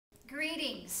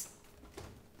greetings.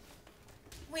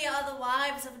 We are the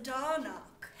wives of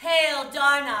Darnoc. Hail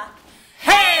Darnoc!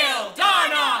 Hail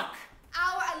Darnoc!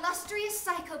 Our illustrious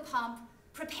psychopomp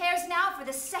prepares now for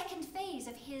the second phase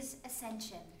of his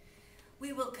ascension.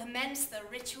 We will commence the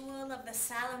ritual of the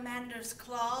Salamander's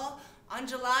Claw on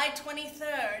July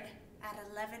 23rd at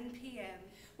 11 p.m.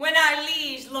 When our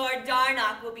liege, Lord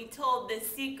Darnoc, will be told the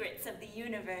secrets of the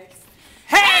universe.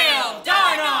 Hail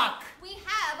Darnoc! We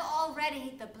have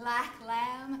already the black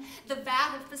lamb, the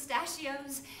vat of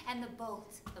pistachios, and the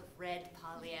bolt of red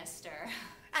polyester.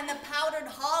 And the powdered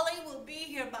holly will be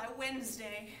here by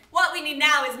Wednesday. What we need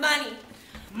now is money.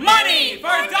 Money for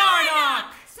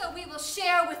Darnoc! So we will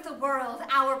share with the world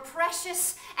our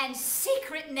precious and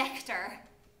secret nectar.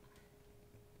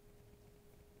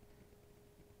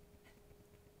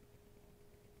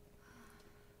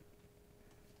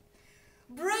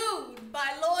 Brewed by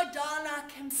Lord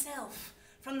Darnoc himself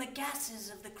from the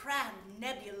gases of the Crown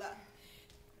Nebula.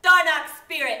 Darnoc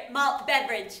Spirit Malt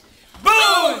Beverage.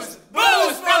 Booze!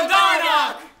 Booze from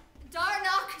Darnoc!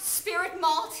 Darnoc Spirit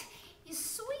Malt is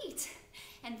sweet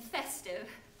and festive,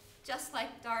 just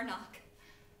like Darnoc.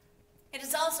 It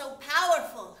is also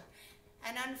powerful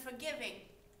and unforgiving,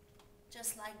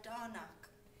 just like Darnoc.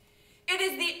 It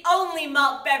is the only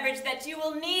malt beverage that you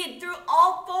will need through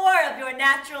all 4 of your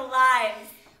natural lives.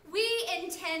 We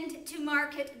intend to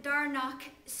market Darnoc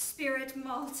Spirit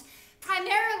Malt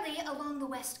primarily along the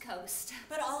West Coast.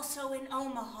 But also in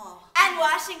Omaha. And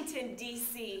Washington,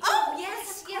 D.C. Oh,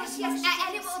 Yes.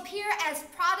 And it will appear as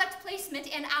product placement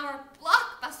in our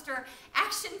blockbuster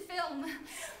action film,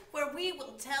 where we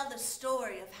will tell the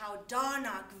story of how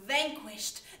Darnoc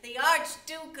vanquished the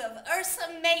Archduke of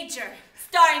Ursa Major.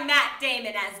 Starring Matt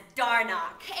Damon as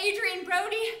Darnoc. Adrian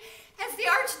Brody as the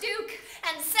Archduke,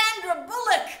 And Sandra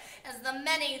Bullock as the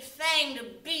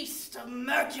many-fanged beast of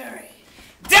Mercury.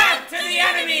 Death to the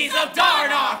enemies of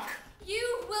Darnoc!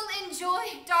 you will enjoy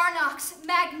Darnoc's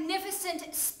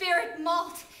magnificent spirit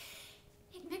malt.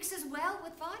 It mixes well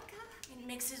with vodka. It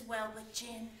mixes well with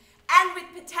gin. And with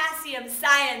potassium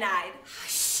cyanide.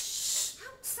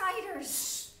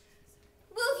 Outsiders,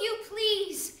 will you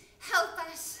please help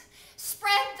us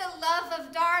spread the love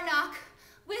of Darnoc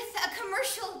with a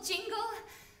commercial jingle?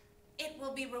 It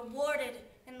will be rewarded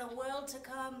in the world to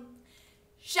come.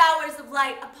 Showers of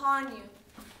light upon you.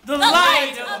 The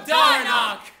light of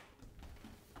Darnoc!